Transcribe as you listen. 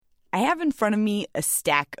I have in front of me a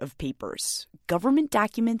stack of papers, government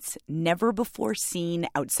documents never before seen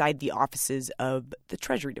outside the offices of the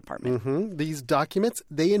Treasury Department. Mm-hmm. These documents,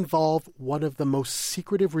 they involve one of the most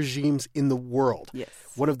secretive regimes in the world. Yes.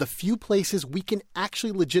 One of the few places we can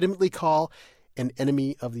actually legitimately call an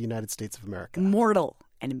enemy of the United States of America. Mortal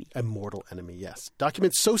enemy. A mortal enemy, yes.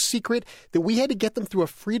 Documents so secret that we had to get them through a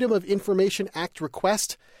Freedom of Information Act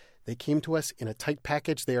request. They came to us in a tight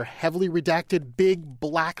package. They are heavily redacted, big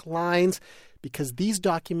black lines, because these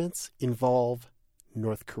documents involve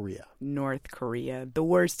North Korea. North Korea, the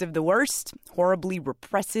worst of the worst, horribly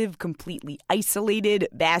repressive, completely isolated,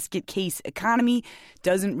 basket case economy,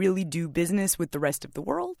 doesn't really do business with the rest of the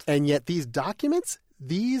world. And yet these documents,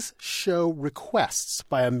 these show requests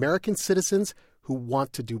by American citizens who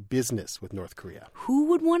want to do business with North Korea. Who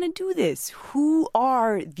would want to do this? Who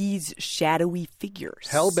are these shadowy figures?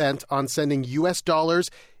 Hell-bent on sending U.S. dollars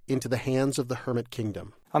into the hands of the Hermit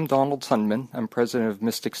Kingdom. I'm Donald Sundman. I'm president of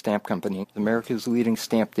Mystic Stamp Company, America's leading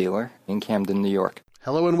stamp dealer in Camden, New York.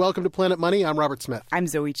 Hello and welcome to Planet Money. I'm Robert Smith. I'm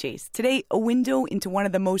Zoe Chase. Today, a window into one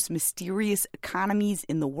of the most mysterious economies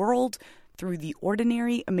in the world through the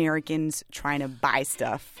ordinary Americans trying to buy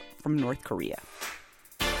stuff from North Korea.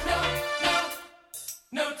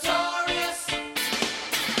 Notorious.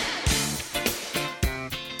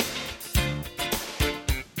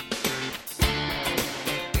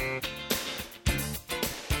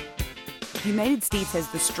 The United States has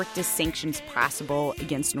the strictest sanctions possible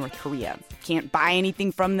against North Korea. Can't buy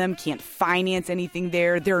anything from them, can't finance anything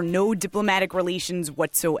there. There are no diplomatic relations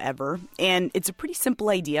whatsoever. And it's a pretty simple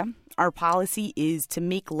idea. Our policy is to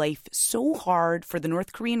make life so hard for the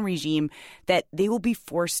North Korean regime that they will be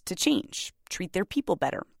forced to change, treat their people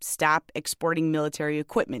better, stop exporting military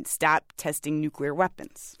equipment, stop testing nuclear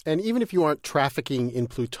weapons. And even if you aren't trafficking in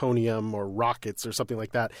plutonium or rockets or something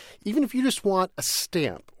like that, even if you just want a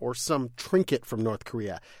stamp or some trinket from North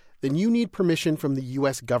Korea, then you need permission from the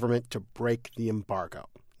U.S. government to break the embargo.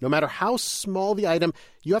 No matter how small the item,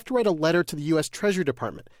 you have to write a letter to the U.S. Treasury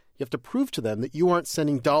Department. You have to prove to them that you aren't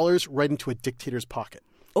sending dollars right into a dictator's pocket.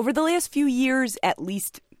 Over the last few years, at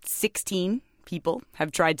least 16 people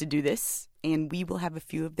have tried to do this, and we will have a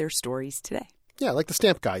few of their stories today. Yeah, like the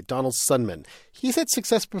stamp guy, Donald Sundman. He's had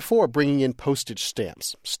success before bringing in postage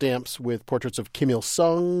stamps with portraits of Kim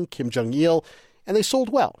Il-sung, Kim Jong-il, and they sold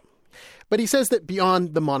well. But he says that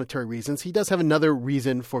beyond the monetary reasons, he does have another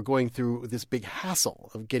reason for going through this big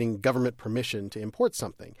hassle of getting government permission to import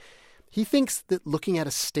something. He thinks that looking at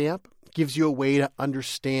a stamp gives you a way to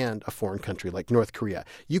understand a foreign country like North Korea.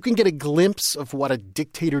 You can get a glimpse of what a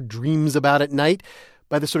dictator dreams about at night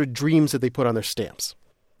by the sort of dreams that they put on their stamps.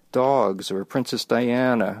 Dogs or Princess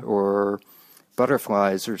Diana or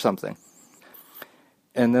butterflies or something.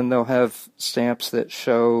 And then they'll have stamps that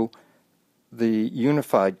show the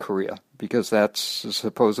unified Korea, because that's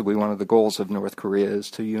supposedly one of the goals of North Korea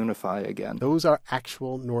is to unify again. Those are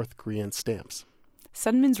actual North Korean stamps.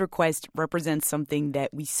 Sundman's request represents something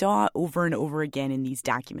that we saw over and over again in these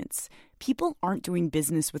documents. People aren't doing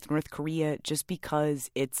business with North Korea just because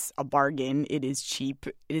it's a bargain, it is cheap.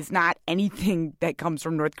 It is not anything that comes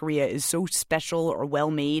from North Korea is so special or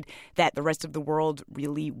well-made that the rest of the world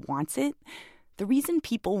really wants it. The reason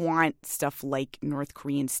people want stuff like North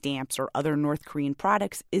Korean stamps or other North Korean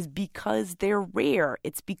products is because they're rare.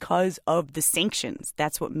 It's because of the sanctions.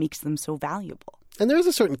 That's what makes them so valuable. And there is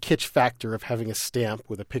a certain kitsch factor of having a stamp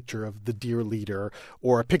with a picture of the dear leader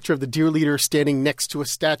or a picture of the dear leader standing next to a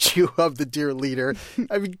statue of the dear leader.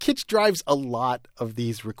 I mean, kitsch drives a lot of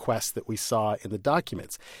these requests that we saw in the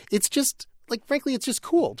documents. It's just, frankly, it's just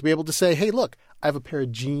cool to be able to say, hey, look, I have a pair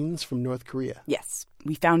of jeans from North Korea. Yes,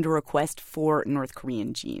 we found a request for North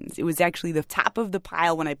Korean jeans. It was actually the top of the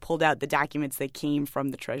pile when I pulled out the documents that came from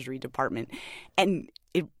the Treasury Department. And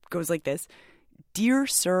it goes like this. Dear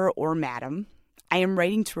Sir or Madam, I am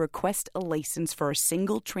writing to request a license for a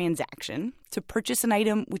single transaction to purchase an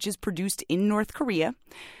item which is produced in North Korea.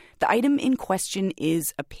 The item in question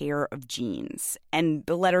is a pair of jeans. And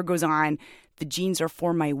the letter goes on, the jeans are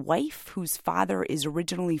for my wife, whose father is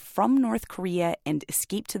originally from North Korea and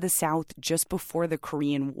escaped to the South just before the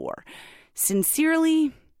Korean War.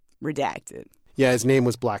 Sincerely, redacted. Yeah, his name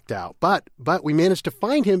was blacked out. But we managed to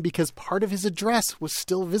find him because part of his address was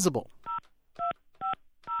still visible.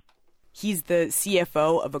 He's the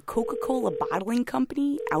CFO of a Coca-Cola bottling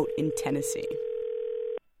company out in Tennessee.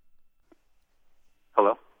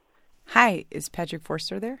 Hello? Hi, is Patrick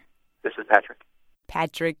Forster there? This is Patrick.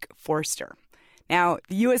 Patrick Forster. Now,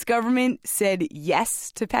 the U.S. government said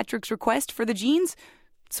yes to Patrick's request for the jeans.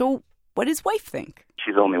 So what does his wife think?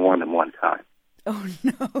 She's only worn them one time. Oh,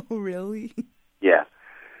 no, really? Yeah.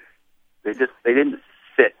 They didn't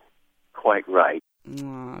fit quite right.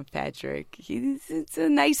 Aw, Patrick. It's a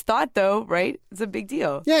nice thought, though, right? It's a big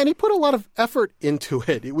deal. Yeah, and he put a lot of effort into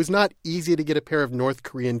it. It was not easy to get a pair of North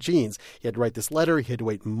Korean jeans. He had to write this letter. He had to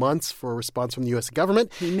wait months for a response from the U.S.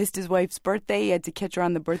 government. He missed his wife's birthday. He had to catch her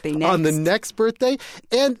on the birthday next. On the next birthday.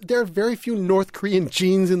 And there are very few North Korean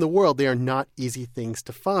jeans in the world. They are not easy things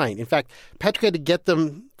to find. In fact, Patrick had to get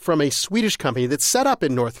them from a Swedish company that's set up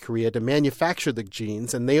in North Korea to manufacture the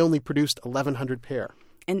jeans, and they only produced 1,100 pair.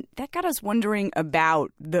 And that got us wondering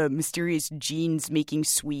about the mysterious jeans-making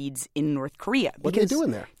Swedes in North Korea. What are they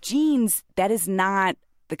doing there? Jeans, that is not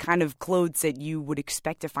the kind of clothes that you would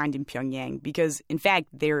expect to find in Pyongyang because, in fact,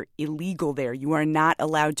 they're illegal there. You are not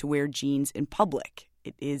allowed to wear jeans in public.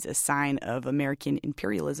 It is a sign of American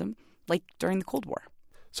imperialism, like during the Cold War.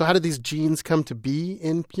 So how did these jeans come to be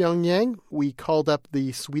in Pyongyang? We called up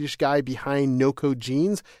the Swedish guy behind Noko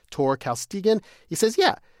Jeans, Tor Kalstigen. He says,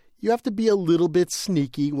 yeah, you have to be a little bit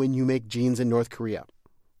sneaky when you make jeans in North Korea.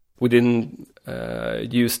 We didn't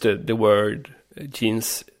use the word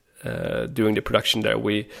jeans during the production there.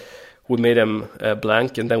 We made them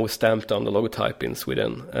blank, and then we stamped on the logotype in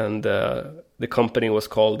Sweden. And the company was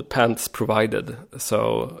called Pants Provided.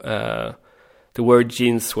 So the word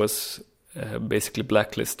jeans was basically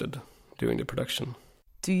blacklisted during the production.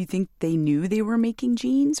 Do you think they knew they were making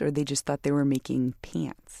jeans, or they just thought they were making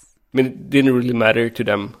pants? I mean, it didn't really matter to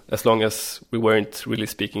them as long as we weren't really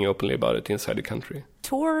speaking openly about it inside the country.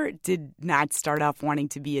 Tor did not start off wanting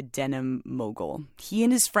to be a denim mogul. He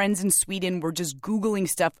and his friends in Sweden were just Googling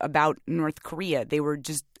stuff about North Korea. They were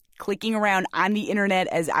just clicking around on the internet,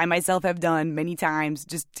 as I myself have done many times,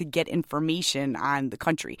 just to get information on the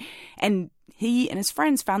country. And he and his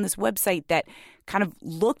friends found this website that kind of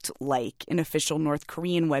looked like an official North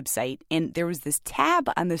Korean website. And there was this tab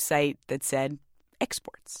on the site that said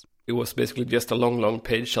exports. It was basically just a long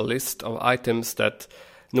page, a list of items that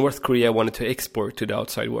North Korea wanted to export to the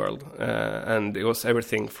outside world. And it was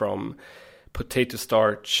everything from potato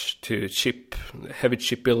starch to heavy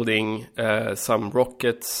shipbuilding, some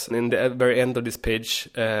rockets. And in the very end of this page,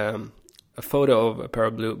 a photo of a pair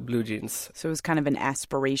of blue jeans. So it was kind of an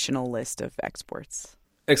aspirational list of exports.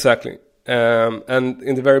 Exactly. And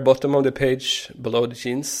in the very bottom of the page, below the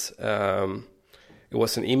jeans, it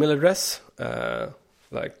was an email address.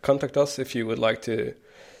 Like, contact us if you would like to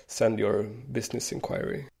send your business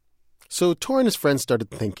inquiry. So Tor and his friends started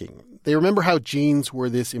thinking. They remember how jeans were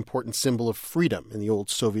this important symbol of freedom in the old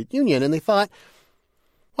Soviet Union, and they thought,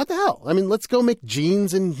 what the hell? I mean, let's go make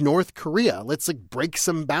jeans in North Korea. Let's break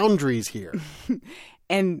some boundaries here.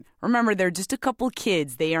 And remember, they're just a couple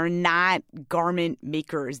kids. They are not garment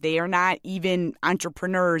makers. They are not even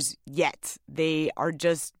entrepreneurs yet. They are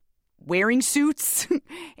just wearing suits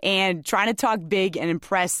and trying to talk big and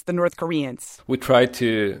impress the North Koreans. We tried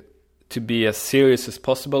to be as serious as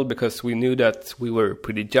possible because we knew that we were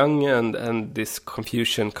pretty young, and this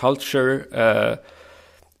Confucian culture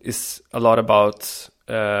is a lot about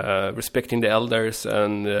respecting the elders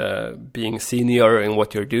and being senior in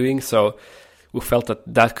what you're doing. So we felt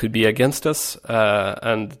that could be against us,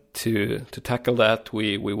 and to tackle that,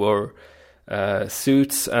 we wore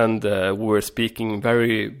suits, and we were speaking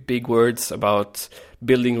very big words about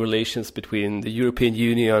building relations between the European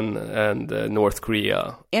Union and North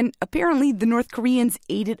Korea. And apparently the North Koreans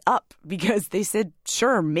ate it up because they said,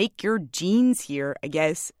 sure, make your jeans here, I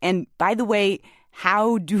guess. And by the way,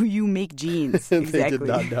 how do you make jeans? Exactly. They did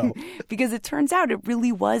not know. Because it turns out it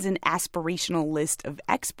really was an aspirational list of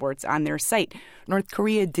exports on their site. North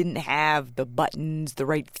Korea didn't have the buttons, the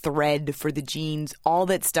right thread for the jeans. All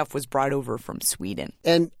that stuff was brought over from Sweden.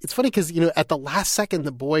 And it's funny because, at the last second,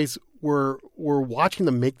 the boys were watching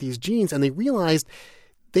them make these jeans, and they realized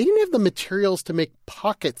they didn't have the materials to make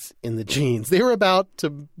pockets in the jeans. They were about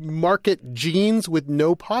to market jeans with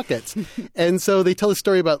no pockets. And so they tell a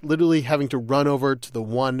story about literally having to run over to the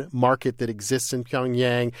one market that exists in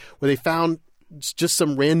Pyongyang where they found just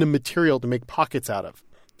some random material to make pockets out of.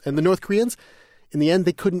 And the North Koreans, in the end,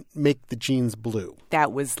 they couldn't make the jeans blue.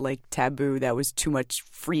 That was like taboo. That was too much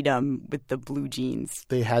freedom with the blue jeans.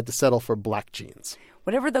 They had to settle for black jeans.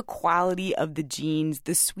 Whatever the quality of the jeans,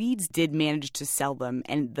 the Swedes did manage to sell them.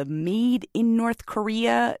 And the made in North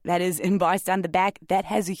Korea that is embossed on the back, that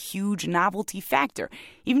has a huge novelty factor.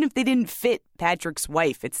 Even if they didn't fit Patrick's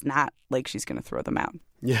wife, it's not like she's going to throw them out.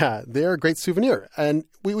 Yeah, they're a great souvenir. And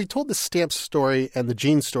we told the stamp story and the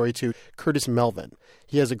jeans story to Curtis Melvin.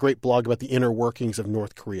 He has a great blog about the inner workings of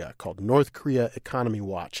North Korea called North Korea Economy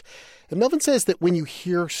Watch. And Melvin says that when you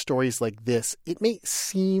hear stories like this, it may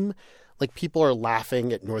seem like people are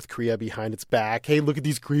laughing at North Korea behind its back. Hey, look at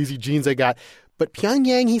these crazy jeans I got. But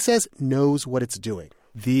Pyongyang, he says, knows what it's doing.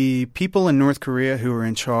 The people in North Korea who are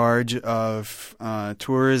in charge of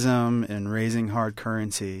tourism and raising hard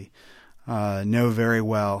currency know very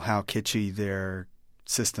well how kitschy their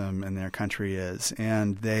system and their country is,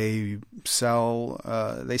 and they sell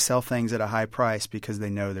things at a high price because they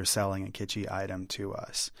know they're selling a kitschy item to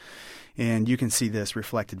us. And you can see this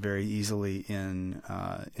reflected very easily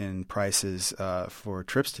in prices for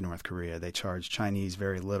trips to North Korea. They charge Chinese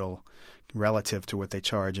very little relative to what they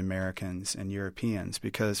charge Americans and Europeans,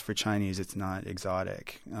 because for Chinese it's not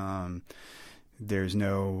exotic. There's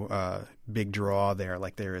no big draw there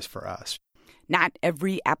like there is for us. Not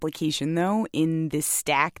every application, though, in this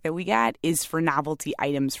stack that we got is for novelty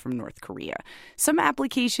items from North Korea. Some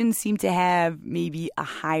applications seem to have maybe a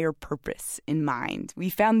higher purpose in mind. We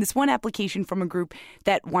found this one application from a group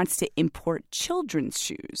that wants to import children's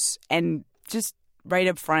shoes. And just right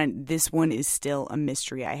up front, this one is still a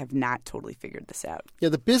mystery. I have not totally figured this out. Yeah,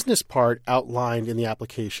 the business part outlined in the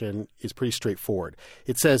application is pretty straightforward.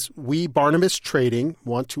 It says, we, Barnabas Trading,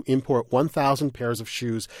 want to import 1,000 pairs of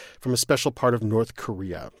shoes from a special part of North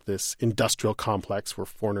Korea, this industrial complex where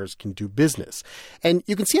foreigners can do business. And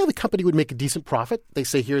you can see how the company would make a decent profit. They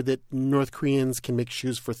say here that North Koreans can make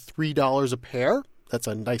shoes for $3 a pair. That's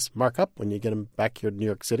a nice markup when you get them back here to New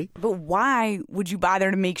York City. But why would you bother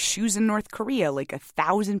to make shoes in North Korea? Like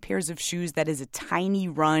 1,000 pairs of shoes, that is a tiny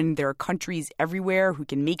run. There are countries everywhere who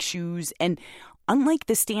can make shoes. And unlike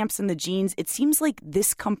the stamps and the jeans, it seems like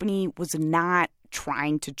this company was not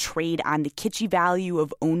trying to trade on the kitschy value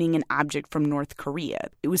of owning an object from North Korea.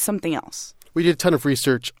 It was something else. We did a ton of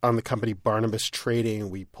research on the company Barnabas Trading.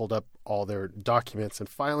 We pulled up all their documents and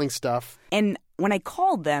filing stuff. And when I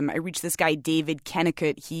called them, I reached this guy, David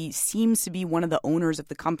Kennicott. He seems to be one of the owners of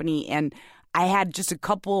the company, and I had just a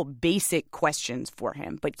couple basic questions for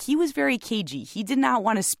him. But he was very cagey. He did not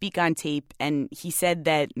want to speak on tape, and he said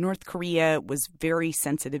that North Korea was very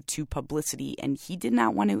sensitive to publicity, and he did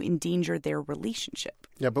not want to endanger their relationship.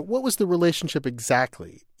 Yeah, but what was the relationship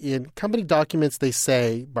exactly? In company documents, they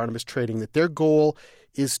say, Barnabas Trading, that their goal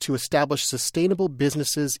is to establish sustainable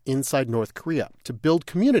businesses inside North Korea, to build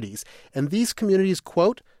communities. And these communities,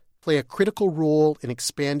 quote, play a critical role in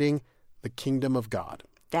expanding the kingdom of God.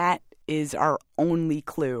 That is our only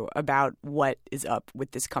clue about what is up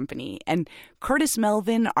with this company. And Curtis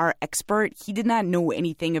Melvin, our expert, he did not know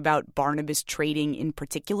anything about Barnabas Trading in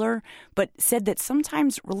particular, but said that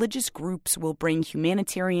sometimes religious groups will bring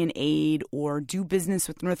humanitarian aid or do business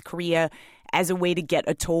with North Korea as a way to get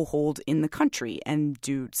a toehold in the country and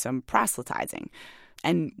do some proselytizing.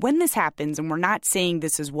 And when this happens, and we're not saying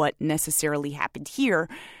this is what necessarily happened here,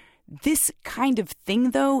 this kind of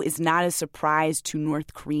thing, though, is not a surprise to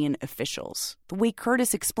North Korean officials. The way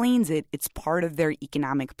Curtis explains it, it's part of their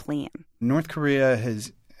economic plan. North Korea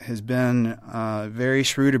has been very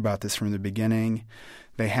shrewd about this from the beginning.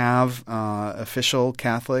 They have official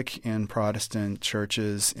Catholic and Protestant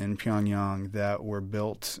churches in Pyongyang that were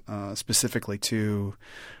built specifically to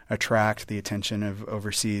attract the attention of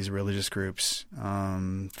overseas religious groups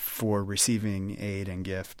for receiving aid and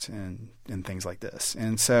gift and things like this.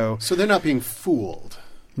 And so they're not being fooled.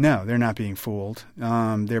 No, they're not being fooled.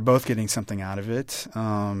 They're both getting something out of it.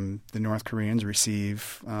 The North Koreans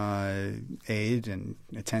receive aid and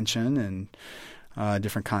attention and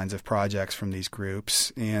different kinds of projects from these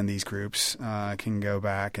groups, and these groups can go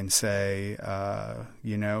back and say,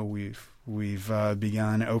 we've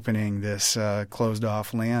begun opening this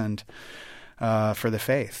closed-off land for the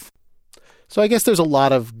faith. So I guess there's a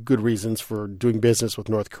lot of good reasons for doing business with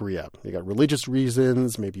North Korea. You got religious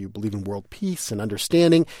reasons, maybe you believe in world peace and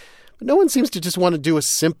understanding, but no one seems to just want to do a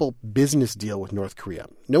simple business deal with North Korea.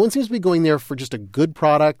 No one seems to be going there for just a good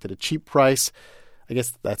product at a cheap price. I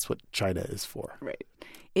guess that's what China is for. Right.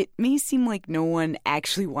 It may seem like no one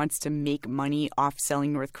actually wants to make money off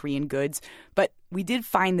selling North Korean goods, but we did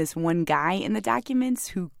find this one guy in the documents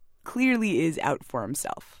who clearly is out for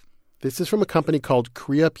himself. This is from a company called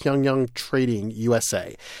Korea Pyongyang Trading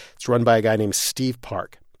USA. It's run by a guy named Steve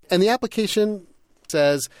Park. And the application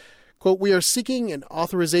says, quote, we are seeking an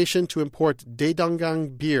authorization to import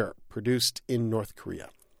Daedangang beer produced in North Korea.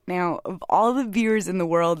 Now, of all the beers in the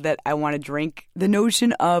world that I want to drink, the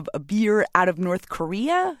notion of a beer out of North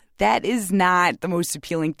Korea, that is not the most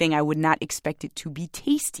appealing thing. I would not expect it to be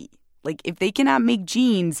tasty. Like, if they cannot make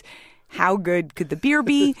jeans, how good could the beer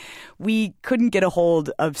be? We couldn't get a hold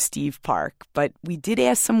of Steve Park, but we did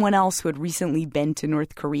ask someone else who had recently been to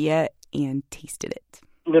North Korea and tasted it.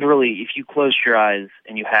 Literally, if you closed your eyes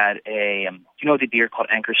and you had do you know the beer called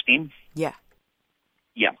Anchor Steam? Yeah.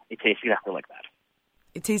 Yeah, it tastes exactly like that.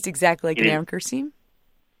 It tastes exactly like an Anchor Steam?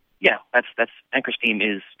 Yeah, that's Anchor Steam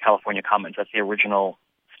is California Commons. That's the original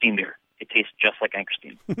steam beer It tastes just like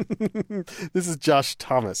Anchorstein. This is Josh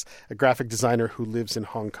Thomas, a graphic designer who lives in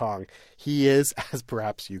Hong Kong. He is, as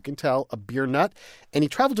perhaps you can tell, a beer nut, and he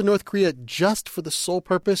traveled to North Korea just for the sole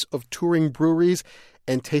purpose of touring breweries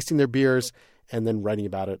and tasting their beers and then writing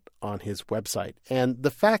about it on his website. And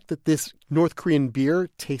the fact that this North Korean beer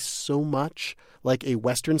tastes so much like a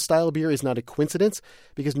Western-style beer is not a coincidence,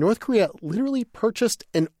 because North Korea literally purchased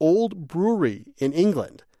an old brewery in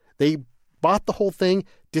England. They bought the whole thing,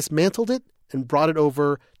 dismantled it, and brought it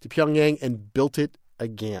over to Pyongyang and built it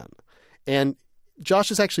again. And Josh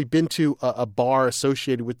has actually been to a bar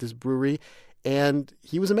associated with this brewery, and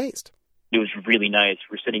he was amazed. It was really nice.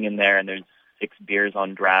 We're sitting in there, and there's 6 beers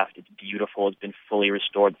on draft. It's beautiful. It's been fully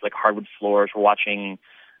restored. It's like hardwood floors. We're watching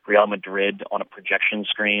Real Madrid on a projection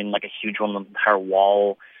screen, like a huge one on the entire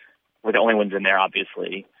wall. We're the only ones in there,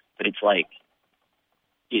 obviously. But it's like,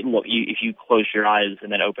 if you close your eyes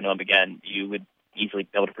and then open them up again, you would easily be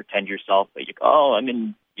able to pretend yourself that I'm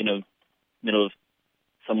in, middle of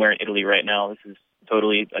somewhere in Italy right now. This is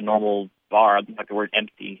totally a normal bar. In fact, the word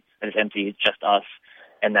empty, and it's empty, it's just us.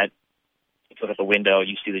 And that, if you look at the window,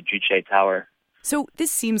 you see the Juche Tower. So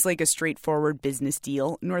this seems like a straightforward business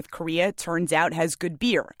deal. North Korea, turns out, has good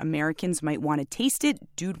beer. Americans might want to taste it.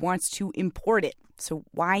 Dude wants to import it. So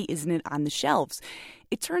why isn't it on the shelves?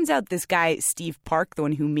 It turns out this guy, Steve Park, the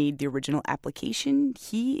one who made the original application,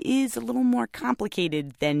 he is a little more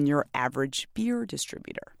complicated than your average beer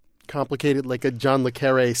distributor. Complicated like a John le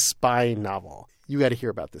Carré spy novel. You got to hear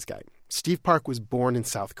about this guy. Steve Park was born in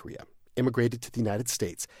South Korea, immigrated to the United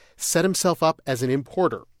States, set himself up as an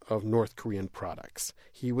importer of North Korean products.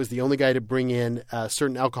 He was the only guy to bring in a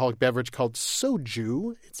certain alcoholic beverage called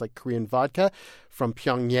soju. It's like Korean vodka from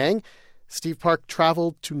Pyongyang. Steve Park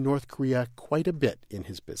traveled to North Korea quite a bit in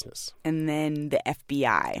his business. And then the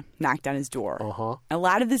FBI knocked on his door. A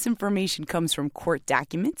lot of this information comes from court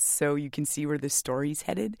documents, so you can see where the story's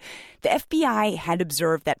headed. The FBI had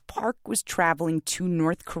observed that Park was traveling to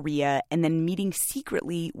North Korea and then meeting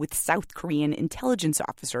secretly with South Korean intelligence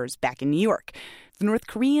officers back in New York. The North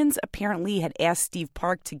Koreans apparently had asked Steve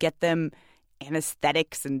Park to get them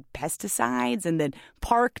anesthetics and pesticides, and then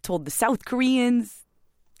Park told the South Koreans.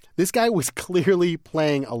 This guy was clearly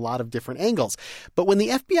playing a lot of different angles. But when the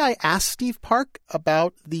FBI asked Steve Park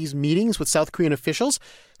about these meetings with South Korean officials,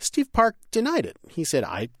 Steve Park denied it. He said,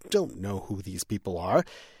 I don't know who these people are.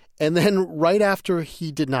 And then right after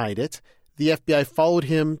he denied it, the FBI followed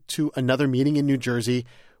him to another meeting in New Jersey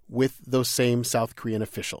with those same South Korean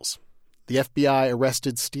officials. The FBI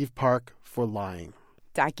arrested Steve Park for lying.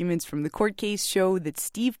 Documents from the court case show that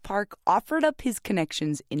Steve Park offered up his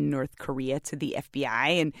connections in North Korea to the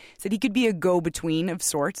FBI and said he could be a go-between of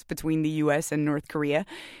sorts between the U.S. and North Korea.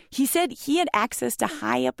 He said he had access to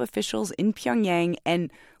high-up officials in Pyongyang,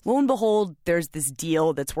 and lo and behold, there's this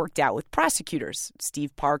deal that's worked out with prosecutors.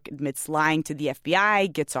 Steve Park admits lying to the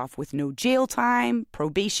FBI, gets off with no jail time,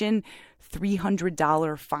 probation,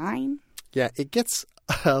 $300 fine. Yeah, it gets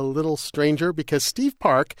a little stranger because Steve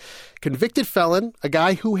Park, convicted felon, a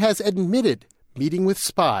guy who has admitted meeting with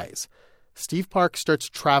spies, Steve Park starts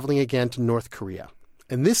traveling again to North Korea.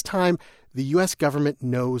 And this time, the U.S. government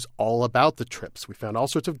knows all about the trips. We found all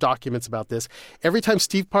sorts of documents about this. Every time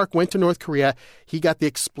Steve Park went to North Korea, he got the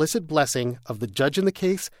explicit blessing of the judge in the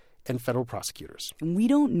case and federal prosecutors. We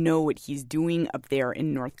don't know what he's doing up there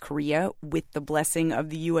in North Korea with the blessing of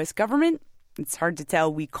the U.S. government. It's hard to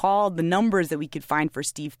tell. We called the numbers that we could find for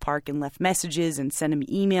Steve Park and left messages and sent him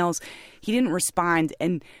emails. He didn't respond.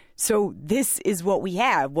 And so this is what we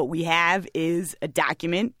have. What we have is a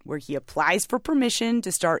document where he applies for permission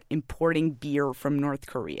to start importing beer from North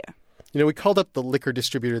Korea. You know, we called up the liquor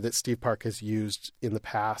distributor that Steve Park has used in the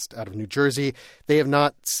past out of New Jersey. They have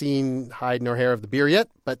not seen hide nor hair of the beer yet,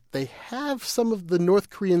 but they have some of the North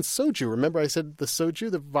Korean soju. Remember I said the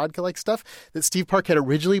soju, the vodka-like stuff that Steve Park had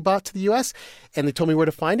originally bought to the U.S., and they told me where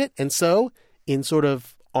to find it. And so, in sort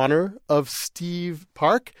of honor of Steve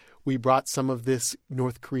Park, we brought some of this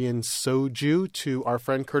North Korean soju to our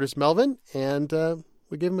friend Curtis Melvin, and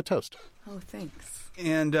we gave him a toast. Oh, thanks.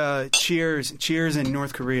 And cheers. Cheers in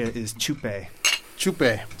North Korea is chupe.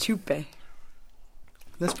 Chupe. Chupe.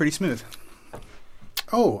 That's pretty smooth.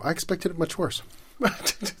 Oh, I expected it much worse.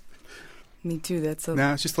 Me too.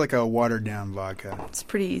 No, it's just like a watered-down vodka. It's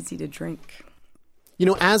pretty easy to drink. You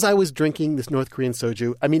know, as I was drinking this North Korean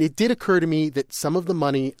soju, I mean, it did occur to me that some of the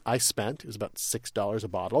money I spent, it was about $6 a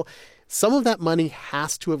bottle, some of that money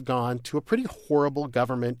has to have gone to a pretty horrible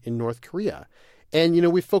government in North Korea. And, you know,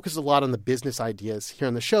 we focus a lot on the business ideas here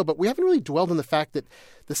on the show, but we haven't really dwelled on the fact that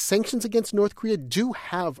the sanctions against North Korea do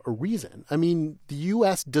have a reason. I mean, the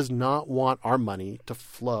U.S. does not want our money to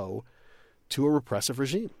flow to a repressive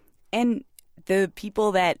regime. And the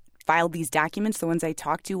people that filed these documents, the ones I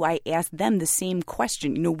talked to, I asked them the same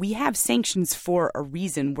question. You know, we have sanctions for a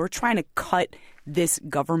reason. We're trying to cut this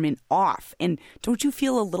government off. And don't you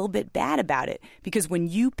feel a little bit bad about it? Because when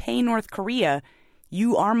you pay North Korea,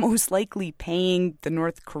 you are most likely paying the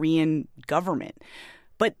North Korean government.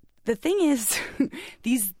 But the thing is,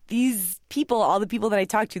 these people, all the people that I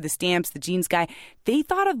talked to, the Stamps, the Jeans guy, they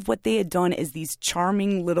thought of what they had done as these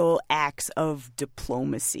charming little acts of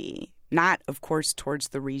diplomacy. Not, of course, towards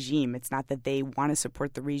the regime. It's not that they want to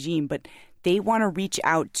support the regime, but they want to reach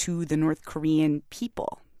out to the North Korean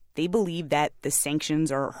people. They believe that the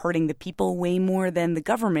sanctions are hurting the people way more than the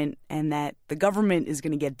government, and that the government is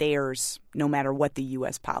going to get theirs no matter what the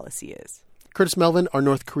U.S. policy is. Curtis Melvin, our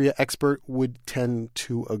North Korea expert, would tend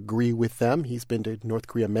to agree with them. He's been to North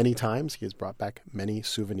Korea many times. He has brought back many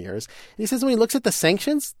souvenirs. And he says when he looks at the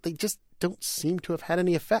sanctions, they just don't seem to have had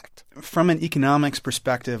any effect. From an economics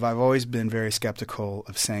perspective, I've always been very skeptical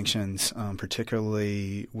of sanctions,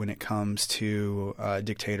 particularly when it comes to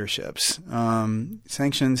dictatorships.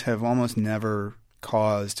 Sanctions have almost never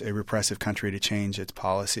caused a repressive country to change its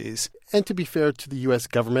policies. And to be fair to the U.S.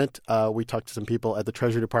 government, we talked to some people at the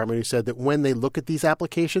Treasury Department who said that when they look at these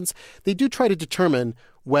applications, they do try to determine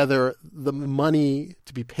whether the money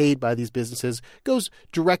to be paid by these businesses goes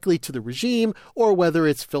directly to the regime or whether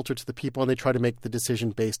it's filtered to the people, and they try to make the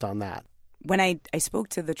decision based on that. When I spoke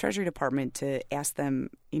to the Treasury Department to ask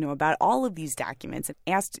them, about all of these documents and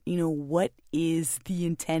asked, what is the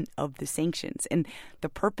intent of the sanctions? And the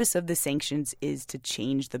purpose of the sanctions is to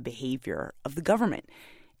change the behavior of the government.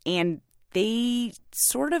 And they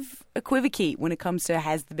sort of equivocate when it comes to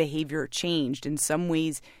has the behavior changed. In some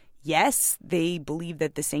ways, yes, they believe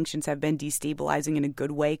that the sanctions have been destabilizing in a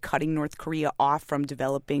good way, cutting North Korea off from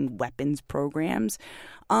developing weapons programs.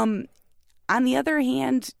 On the other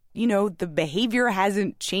hand, the behavior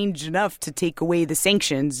hasn't changed enough to take away the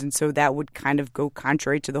sanctions. And so that would kind of go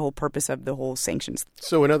contrary to the whole purpose of the whole sanctions.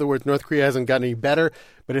 So in other words, North Korea hasn't gotten any better,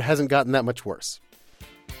 but it hasn't gotten that much worse.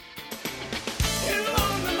 You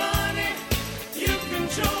own the money, you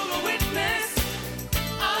control the witness.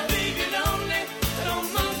 I leave you lonely,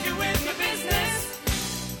 don't monkey with my business.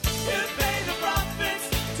 You pay the profits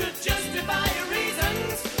to justify your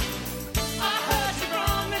reasons. I heard you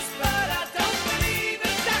promise, but I don't believe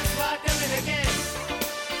it. That's why I'm doing it again.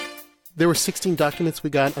 There were 16 documents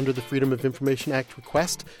we got under the Freedom of Information Act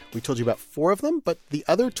request. We told you about 4 of them, but the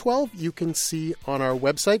other 12 you can see on our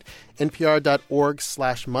website,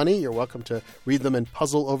 npr.org/money. You're welcome to read them and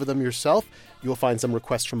puzzle over them yourself. You'll find some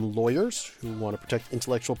requests from lawyers who want to protect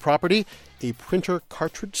intellectual property, a printer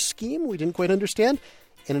cartridge scheme we didn't quite understand,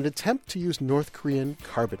 and an attempt to use North Korean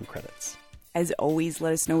carbon credits. As always,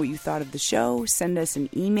 let us know what you thought of the show. Send us an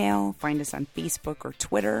email. Find us on Facebook or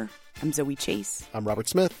Twitter. I'm Zoe Chase. I'm Robert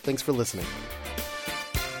Smith. Thanks for listening.